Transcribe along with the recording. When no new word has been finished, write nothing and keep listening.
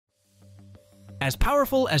As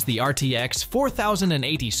powerful as the RTX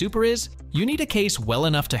 4080 Super is, you need a case well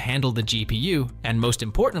enough to handle the GPU, and most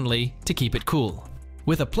importantly, to keep it cool.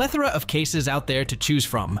 With a plethora of cases out there to choose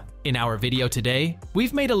from, in our video today,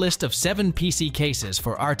 we've made a list of 7 PC cases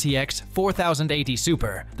for RTX 4080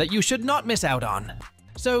 Super that you should not miss out on.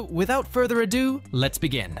 So without further ado, let's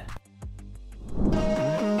begin.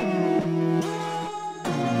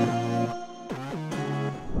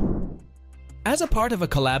 As a part of a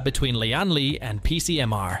collab between Lianli and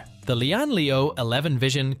PCMR, the Lianli 11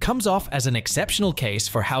 Vision comes off as an exceptional case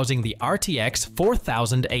for housing the RTX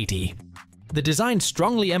 4080. The design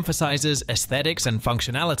strongly emphasizes aesthetics and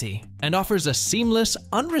functionality, and offers a seamless,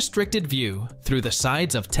 unrestricted view through the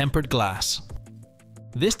sides of tempered glass.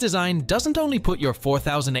 This design doesn't only put your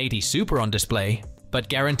 4080 Super on display, but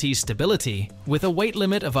guarantees stability with a weight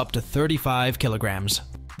limit of up to 35 kilograms.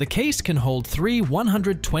 The case can hold 3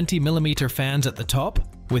 120mm fans at the top,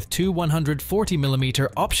 with 2 140mm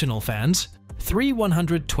optional fans, 3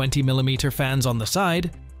 120mm fans on the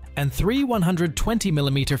side, and 3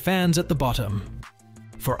 120mm fans at the bottom.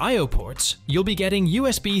 For I/O ports, you'll be getting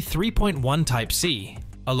USB 3.1 Type-C,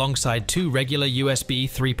 alongside 2 regular USB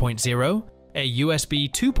 3.0, a USB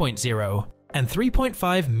 2.0, and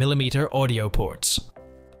 3.5mm audio ports.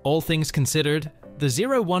 All things considered, the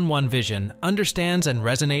 011 Vision understands and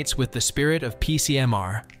resonates with the spirit of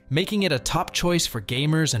PCMR, making it a top choice for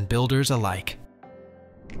gamers and builders alike.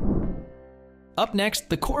 Up next,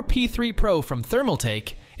 the Core P3 Pro from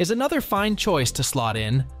Thermaltake is another fine choice to slot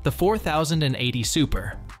in the 4080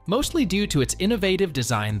 Super, mostly due to its innovative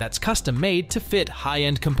design that's custom-made to fit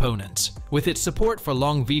high-end components. With its support for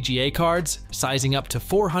long VGA cards, sizing up to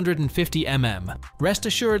 450mm, rest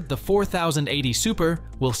assured the 4080 Super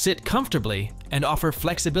will sit comfortably and offer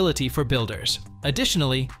flexibility for builders.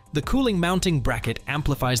 Additionally, the cooling mounting bracket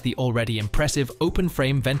amplifies the already impressive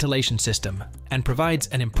open-frame ventilation system and provides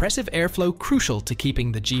an impressive airflow crucial to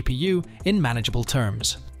keeping the GPU in manageable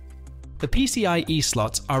terms. The PCIe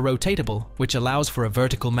slots are rotatable, which allows for a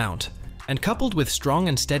vertical mount, and coupled with strong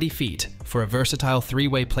and steady feet for a versatile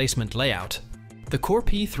 3-way placement layout, the Core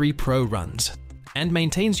P3 Pro runs and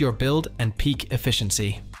maintains your build and peak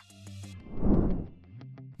efficiency.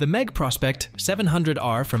 The Meg Prospect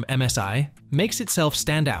 700R from MSI makes itself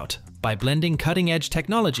stand out by blending cutting-edge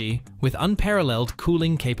technology with unparalleled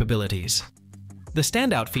cooling capabilities. The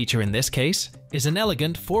standout feature in this case is an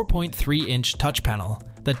elegant 4.3-inch touch panel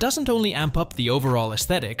that doesn't only amp up the overall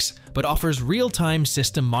aesthetics, but offers real-time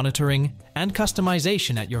system monitoring and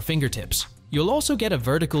customization at your fingertips. You'll also get a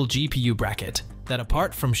vertical GPU bracket that,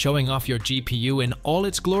 apart from showing off your GPU in all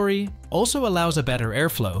its glory, also allows a better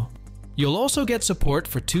airflow. You'll also get support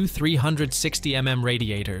for 2 360mm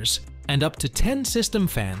radiators and up to 10 system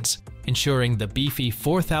fans, ensuring the beefy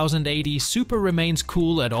 4080 Super remains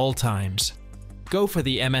cool at all times. Go for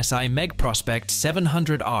the MSI Meg Prospect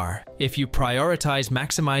 700R if you prioritize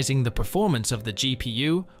maximizing the performance of the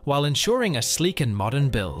GPU while ensuring a sleek and modern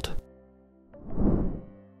build.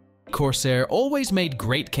 Corsair always made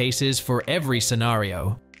great cases for every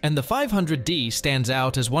scenario, and the 500D stands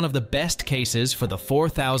out as one of the best cases for the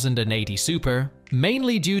 4080 Super,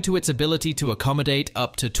 mainly due to its ability to accommodate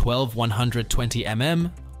up to 12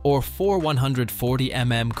 120mm or 4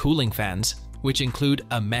 140mm cooling fans, which include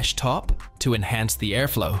a mesh top to enhance the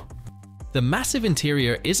airflow. The massive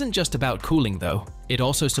interior isn't just about cooling though, it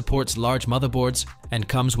also supports large motherboards and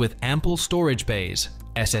comes with ample storage bays,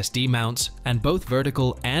 SSD mounts, and both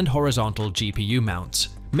vertical and horizontal GPU mounts,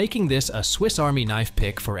 making this a Swiss Army knife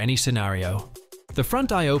pick for any scenario. The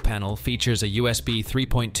front I/O panel features a USB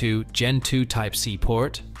 3.2 Gen 2 Type-C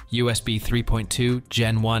port, USB 3.2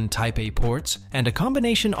 Gen 1 Type-A ports, and a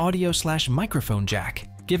combination audio/microphone jack,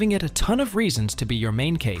 giving it a ton of reasons to be your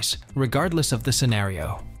main case, regardless of the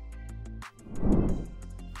scenario.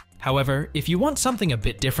 However, if you want something a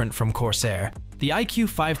bit different from Corsair, the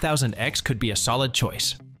iQ5000X could be a solid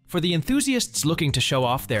choice. For the enthusiasts looking to show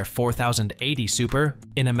off their 4080 Super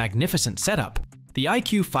in a magnificent setup, the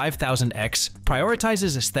iQ5000X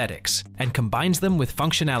prioritizes aesthetics and combines them with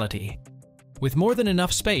functionality. With more than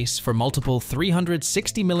enough space for multiple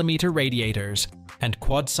 360mm radiators and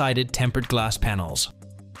quad-sided tempered glass panels.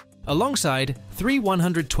 Alongside 3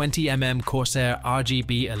 120mm Corsair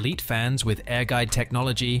RGB Elite fans with AirGuide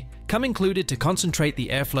technology come included to concentrate the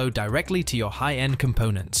airflow directly to your high-end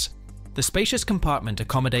components. The spacious compartment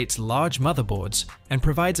accommodates large motherboards and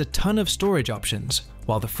provides a ton of storage options,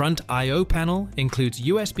 while the front I/O panel includes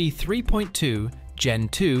USB 3.2 Gen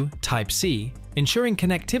 2 Type-C, ensuring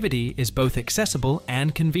connectivity is both accessible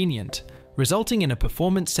and convenient, resulting in a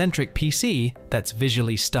performance-centric PC that's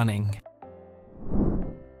visually stunning.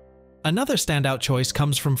 Another standout choice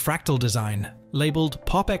comes from Fractal Design, labeled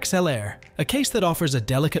Pop XLR, a case that offers a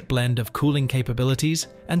delicate blend of cooling capabilities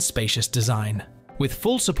and spacious design. With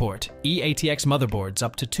full support, eATX motherboards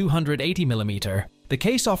up to 280mm, the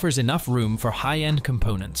case offers enough room for high-end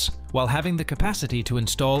components, while having the capacity to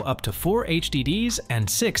install up to 4 HDDs and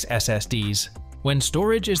 6 SSDs, when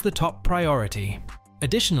storage is the top priority.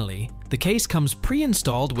 Additionally, the case comes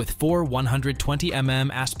pre-installed with 4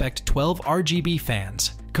 120mm aspect 12 RGB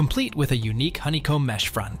fans, complete with a unique honeycomb mesh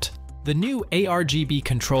front. The new ARGB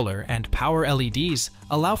controller and power LEDs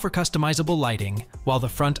allow for customizable lighting, while the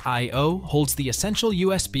front I/O holds the essential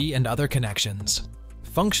USB and other connections.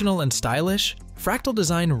 Functional and stylish, Fractal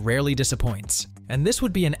Design rarely disappoints, and this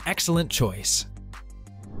would be an excellent choice.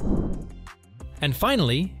 And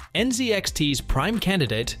finally, NZXT's prime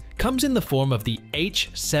candidate comes in the form of the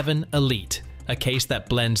H7 Elite, a case that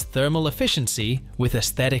blends thermal efficiency with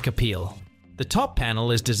aesthetic appeal. The top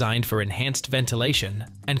panel is designed for enhanced ventilation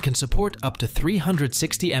and can support up to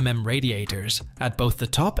 360mm radiators at both the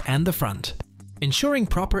top and the front, ensuring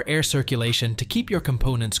proper air circulation to keep your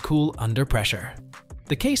components cool under pressure.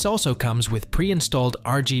 The case also comes with pre-installed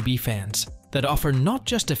RGB fans that offer not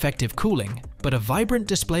just effective cooling, but a vibrant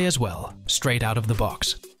display as well, straight out of the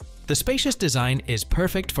box. The spacious design is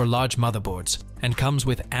perfect for large motherboards and comes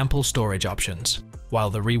with ample storage options, while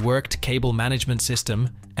the reworked cable management system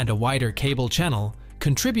and a wider cable channel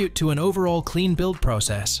contribute to an overall clean build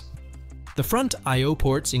process. The front I/O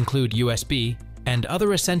ports include USB and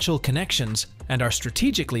other essential connections and are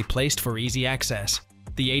strategically placed for easy access.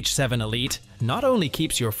 The H7 Elite not only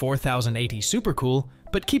keeps your 4080 supercool,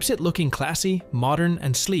 but keeps it looking classy, modern,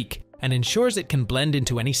 and sleek, and ensures it can blend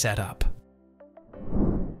into any setup.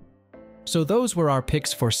 So those were our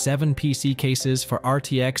picks for 7 PC cases for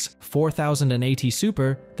RTX 4080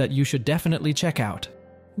 Super that you should definitely check out.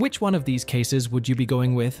 Which one of these cases would you be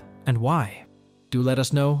going with, and why? Do let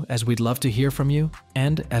us know, as we'd love to hear from you.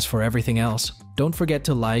 And as for everything else, don't forget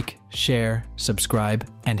to like, share, subscribe,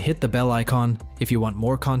 and hit the bell icon if you want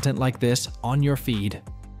more content like this on your feed.